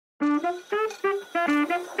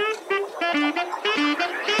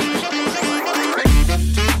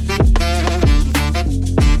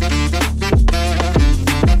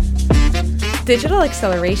Digital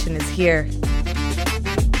acceleration is here.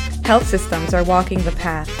 Health systems are walking the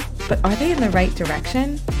path, but are they in the right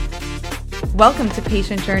direction? Welcome to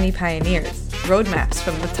Patient Journey Pioneers, roadmaps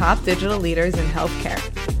from the top digital leaders in healthcare,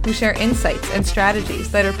 who share insights and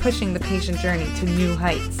strategies that are pushing the patient journey to new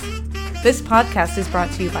heights. This podcast is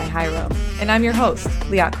brought to you by Hyro, and I'm your host,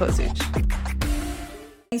 Liat Kozuch.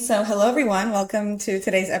 So hello everyone, welcome to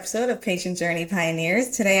today's episode of Patient Journey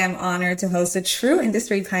Pioneers. Today I'm honored to host a true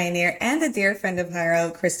industry pioneer and a dear friend of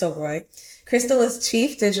Hyro, Crystal Broj. Crystal is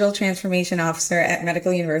Chief Digital Transformation Officer at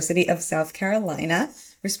Medical University of South Carolina,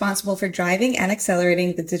 responsible for driving and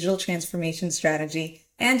accelerating the digital transformation strategy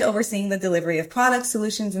and overseeing the delivery of products,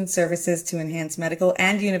 solutions, and services to enhance medical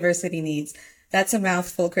and university needs. That's a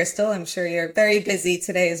mouthful, Crystal. I'm sure you're very busy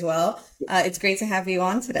today as well. It's great to have you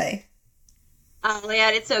on today.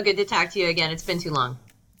 Liat, it's so good to talk to you again. It's been too long.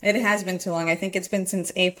 It has been too long. I think it's been since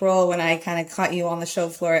April when I kind of caught you on the show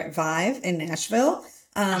floor at ViVE in Nashville.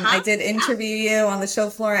 I did interview you on the show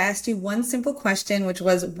floor. I asked you one simple question, which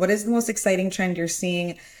was, what is the most exciting trend you're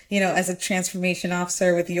seeing, as a transformation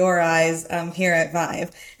officer with your eyes here at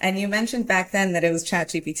ViVE? And you mentioned back then that it was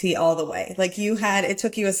ChatGPT all the way. It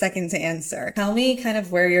took you a second to answer. Tell me kind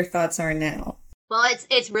of where your thoughts are now. Well,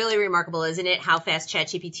 it's really remarkable, isn't it, how fast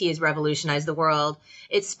ChatGPT has revolutionized the world.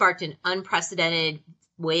 It's sparked an unprecedented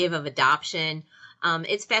wave of adoption.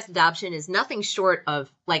 Its fast adoption is nothing short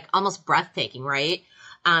of almost breathtaking, right?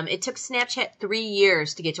 It took Snapchat 3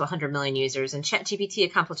 years to get to 100 million users, and ChatGPT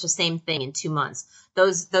accomplished the same thing in 2 months.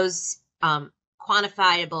 Those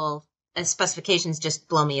quantifiable specifications just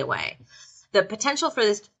blow me away. The potential for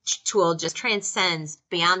this tool just transcends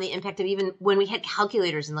beyond the impact of even when we had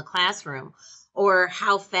calculators in the classroom, or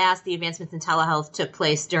how fast the advancements in telehealth took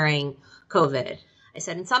place during COVID. I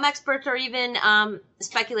said, and some experts are even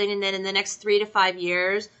speculating that in the next 3 to 5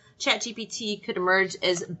 years, ChatGPT could emerge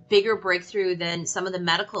as a bigger breakthrough than some of the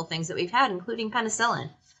medical things that we've had, including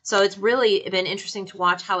penicillin. So it's really been interesting to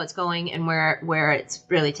watch how it's going and where it's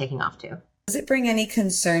really taking off to. Does it bring any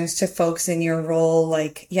concerns to folks in your role?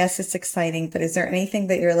 Yes, it's exciting, but is there anything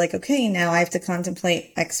that you're okay, now I have to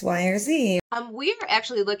contemplate X, Y, or Z? We are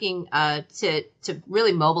actually looking to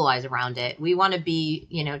really mobilize around it. We want to be,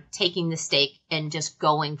 taking the stake and just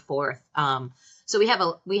going forth. So we have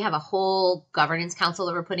a whole governance council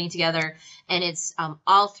that we're putting together, and it's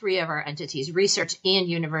all three of our entities, research and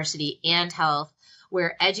university and health.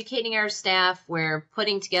 We're educating our staff. We're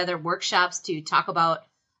putting together workshops to talk about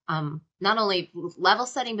not only level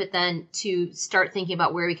setting, but then to start thinking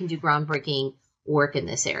about where we can do groundbreaking work in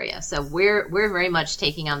this area. So we're very much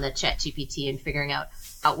taking on the ChatGPT and figuring out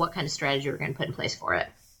what kind of strategy we're going to put in place for it.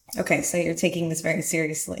 Okay, so you're taking this very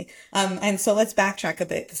seriously. And so let's backtrack a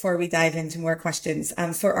bit before we dive into more questions.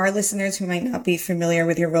 For our listeners who might not be familiar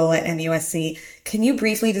with your role at MUSC, can you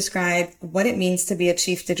briefly describe what it means to be a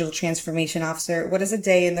Chief Digital Transformation Officer? What does a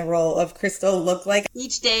day in the role of Crystal look like?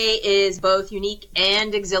 Each day is both unique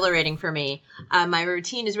and exhilarating for me. My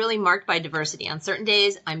routine is really marked by diversity. On certain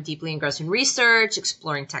days, I'm deeply engrossed in research,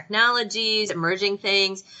 exploring technologies, emerging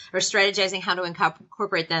things, or strategizing how to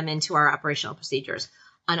incorporate them into our operational procedures.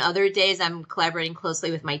 On other days, I'm collaborating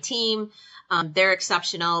closely with my team. They're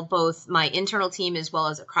exceptional, both my internal team as well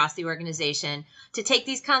as across the organization, to take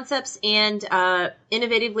these concepts and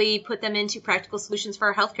innovatively put them into practical solutions for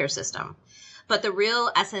our healthcare system. But the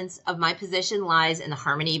real essence of my position lies in the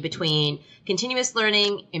harmony between continuous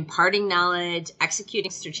learning, imparting knowledge,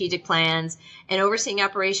 executing strategic plans, and overseeing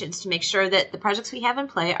operations to make sure that the projects we have in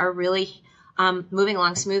play are really moving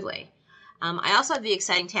along smoothly. I also have the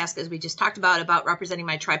exciting task, as we just talked about representing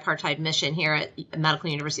my tripartite mission here at Medical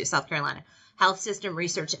University of South Carolina, health system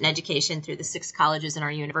research and education through the 6 colleges in our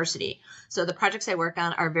university. So the projects I work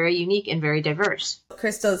on are very unique and very diverse.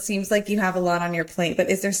 Crystal, it seems like you have a lot on your plate, but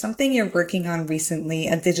is there something you're working on recently,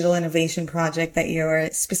 a digital innovation project that you're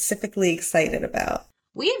specifically excited about?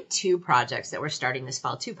 We have 2 projects that we're starting this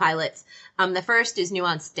fall, 2 pilots. The first is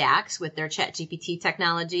Nuance DAX with their ChatGPT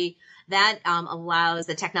technology. That allows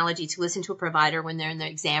the technology to listen to a provider when they're in the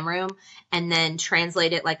exam room and then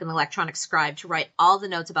translate it like an electronic scribe to write all the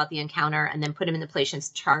notes about the encounter and then put them in the patient's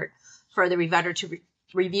chart for the revider to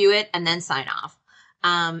review it and then sign off.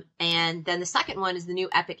 And then the second one is the new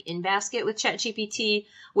Epic in-basket with ChatGPT,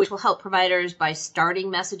 which will help providers by starting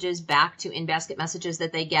messages back to in-basket messages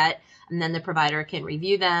that they get, and then the provider can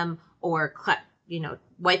review them or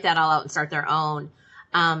wipe that all out and start their own.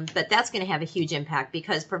 But that's going to have a huge impact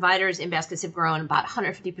because providers in baskets have grown about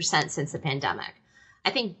 150% since the pandemic. I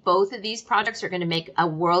think both of these projects are going to make a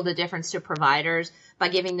world of difference to providers by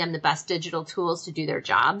giving them the best digital tools to do their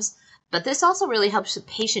jobs. But this also really helps the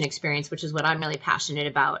patient experience, which is what I'm really passionate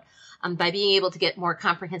about, by being able to get more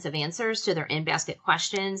comprehensive answers to their in-basket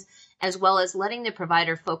questions, as well as letting the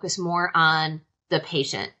provider focus more on the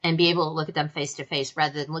patient and be able to look at them face to face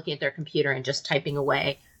rather than looking at their computer and just typing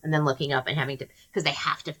away and then looking up and having to, because they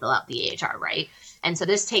have to fill out the EHR, right? And so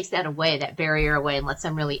this takes that away, that barrier away, and lets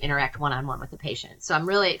them really interact one-on-one with the patient. So I'm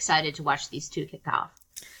really excited to watch these two kick off.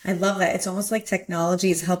 I love that. It's almost like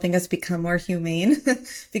technology is helping us become more humane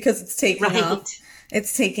because it's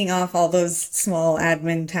taking off all those small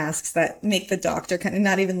admin tasks that make the doctor kind of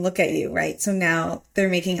not even look at you, right? So now they're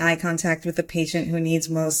making eye contact with the patient who needs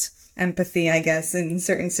most empathy, I guess, in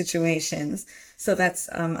certain situations. So that's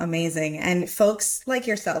amazing. And folks like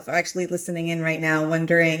yourself are actually listening in right now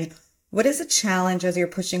wondering, what is a challenge as you're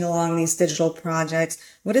pushing along these digital projects?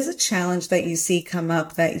 What is a challenge that you see come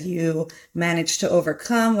up that you manage to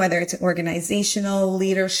overcome, whether it's organizational,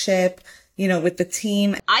 leadership, with the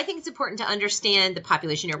team? I think it's important to understand the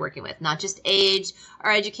population you're working with, not just age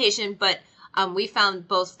or education, but we found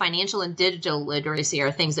both financial and digital literacy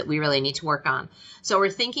are things that we really need to work on. So we're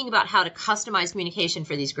thinking about how to customize communication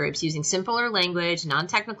for these groups using simpler language,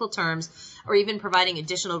 non-technical terms, or even providing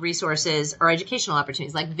additional resources or educational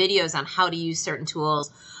opportunities like videos on how to use certain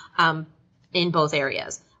tools in both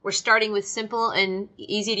areas. We're starting with simple and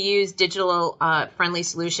easy to use digital friendly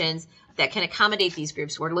solutions that can accommodate these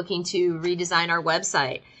groups. We're looking to redesign our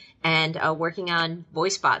website and working on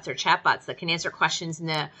voice bots or chat bots that can answer questions in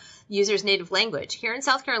the user's native language. Here in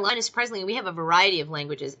South Carolina, surprisingly, we have a variety of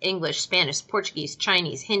languages: English, Spanish, Portuguese,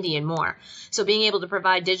 Chinese, Hindi, and more. So being able to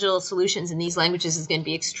provide digital solutions in these languages is going to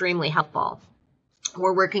be extremely helpful.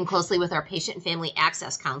 We're working closely with our patient and family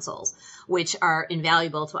access councils, which are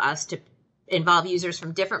invaluable to us to involve users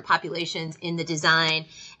from different populations in the design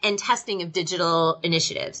and testing of digital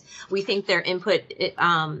initiatives. We think their input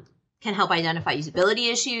can help identify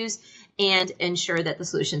usability issues and ensure that the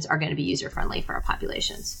solutions are going to be user-friendly for our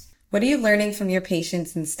populations. What are you learning from your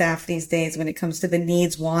patients and staff these days when it comes to the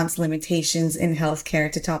needs, wants, limitations in healthcare,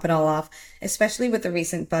 to top it all off, especially with the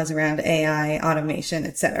recent buzz around AI, automation,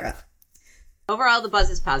 etc.? Overall, the buzz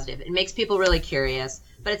is positive. It makes people really curious,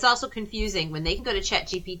 but it's also confusing when they can go to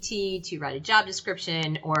ChatGPT to write a job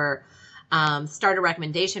description or start a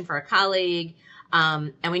recommendation for a colleague.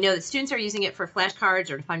 And we know that students are using it for flashcards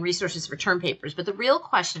or to find resources for term papers. But the real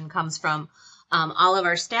question comes from all of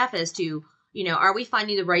our staff as to, are we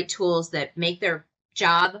finding the right tools that make their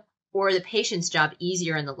job or the patient's job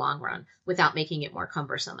easier in the long run without making it more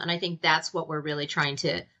cumbersome? And I think that's what we're really trying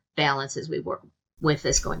to balance as we work with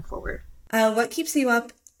this going forward. What keeps you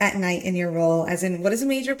up at night in your role? As in, what is a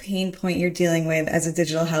major pain point you're dealing with as a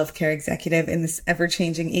digital healthcare executive in this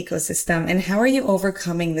ever-changing ecosystem? And how are you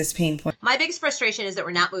overcoming this pain point? My biggest frustration is that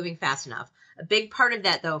we're not moving fast enough. A big part of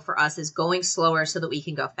that, though, for us is going slower so that we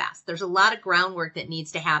can go fast. There's a lot of groundwork that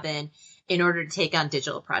needs to happen in order to take on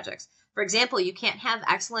digital projects. For example, you can't have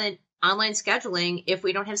excellent online scheduling if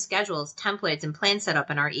we don't have schedules, templates, and plans set up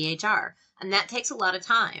in our EHR. And that takes a lot of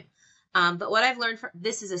time. But what I've learned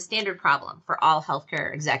this is a standard problem for all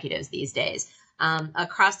healthcare executives these days.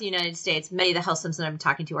 Across the United States, many of the health systems that I'm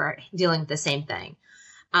talking to are dealing with the same thing.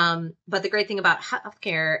 But the great thing about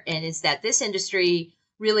healthcare is that this industry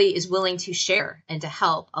really is willing to share and to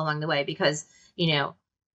help along the way because,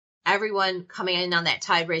 everyone coming in on that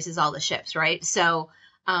tide raises all the ships, right? So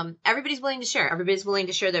everybody's willing to share. Everybody's willing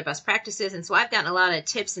to share their best practices. And so I've gotten a lot of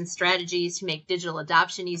tips and strategies to make digital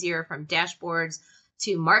adoption easier, from dashboards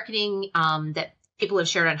to marketing that people have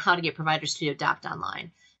shared on how to get providers to adopt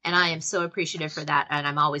online. And I am so appreciative for that. And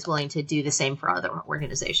I'm always willing to do the same for other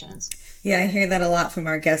organizations. Yeah, I hear that a lot from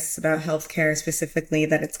our guests about healthcare specifically,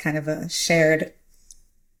 that it's kind of a shared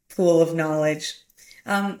pool of knowledge.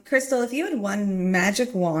 Crystal, if you had one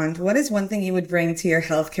magic wand, what is one thing you would bring to your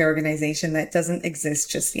healthcare organization that doesn't exist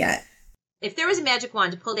just yet? If there was a magic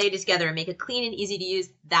wand to pull data together and make it clean and easy to use,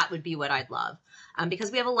 that would be what I'd love.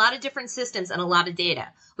 Because we have a lot of different systems and a lot of data.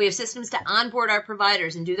 We have systems to onboard our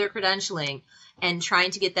providers and do their credentialing and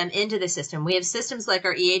trying to get them into the system. We have systems like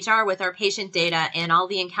our EHR with our patient data and all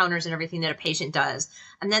the encounters and everything that a patient does.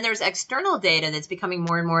 And then there's external data that's becoming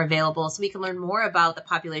more and more available so we can learn more about the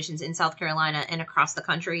populations in South Carolina and across the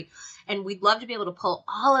country. And we'd love to be able to pull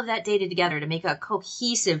all of that data together to make a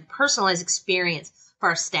cohesive, personalized experience for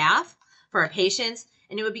our staff, for our patients.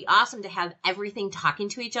 And it would be awesome to have everything talking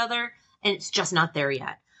to each other. And it's just not there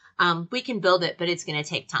yet. We can build it, but it's going to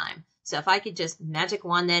take time. So if I could just magic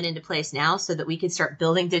wand that into place now so that we could start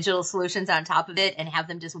building digital solutions on top of it and have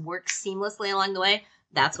them just work seamlessly along the way,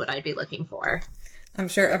 that's what I'd be looking for. I'm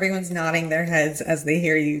sure everyone's nodding their heads as they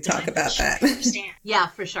hear you talk about that. Yeah,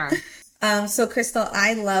 for sure. So Crystal,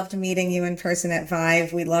 I loved meeting you in person at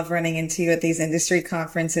ViVE. We love running into you at these industry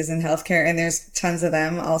conferences in healthcare, and there's tons of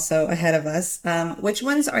them also ahead of us. Which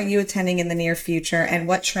ones are you attending in the near future, and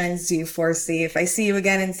what trends do you foresee? If I see you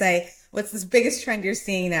again and say, what's this biggest trend you're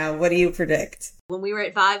seeing now? What do you predict? When we were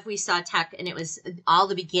at ViVE, we saw tech, and it was all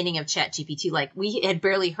the beginning of ChatGPT. Like, we had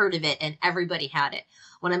barely heard of it, and everybody had it.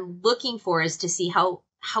 What I'm looking for is to see how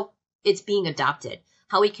it's being adopted,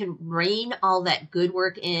 how we can rein all that good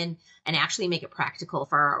work in and actually make it practical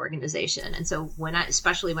for our organization. And so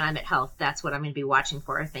especially when I'm at health, that's what I'm going to be watching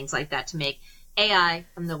for, things like that, to make AI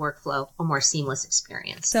from the workflow a more seamless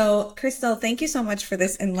experience. So, Crystal, thank you so much for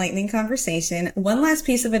this enlightening conversation. One last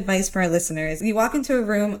piece of advice for our listeners. You walk into a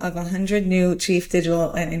room of 100 new chief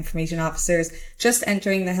digital and information officers just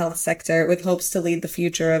entering the health sector with hopes to lead the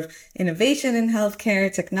future of innovation in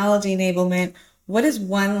healthcare, technology enablement. What is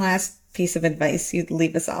one last piece of advice you'd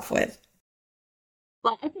leave us off with?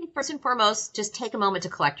 Well, I think first and foremost, just take a moment to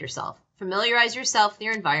collect yourself. Familiarize yourself with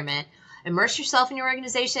your environment, immerse yourself in your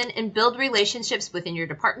organization, and build relationships within your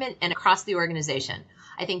department and across the organization.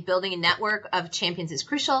 I think building a network of champions is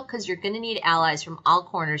crucial because you're going to need allies from all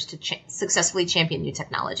corners to successfully champion new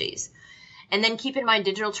technologies. And then keep in mind,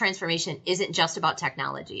 digital transformation isn't just about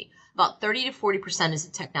technology. About 30 to 40% is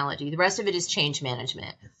technology. The rest of it is change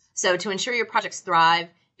management. So to ensure your projects thrive,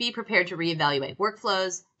 be prepared to reevaluate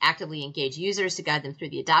workflows, actively engage users to guide them through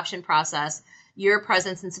the adoption process. Your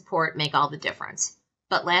presence and support make all the difference.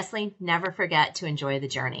 But lastly, never forget to enjoy the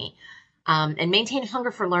journey and maintain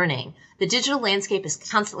hunger for learning. The digital landscape is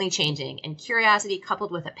constantly changing, and curiosity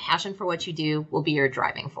coupled with a passion for what you do will be your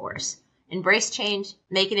driving force. Embrace change,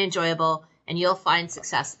 make it enjoyable, and you'll find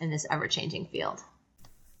success in this ever-changing field.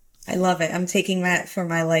 I love it. I'm taking that for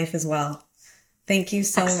my life as well. Thank you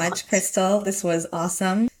so much, Crystal. This was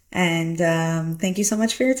awesome. And thank you so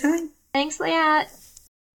much for your time. Thanks, Liat.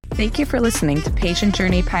 Thank you for listening to Patient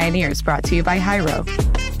Journey Pioneers, brought to you by Hyro.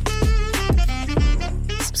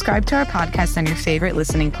 Subscribe to our podcast on your favorite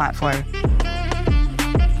listening platform.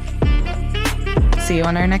 See you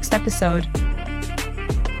on our next episode.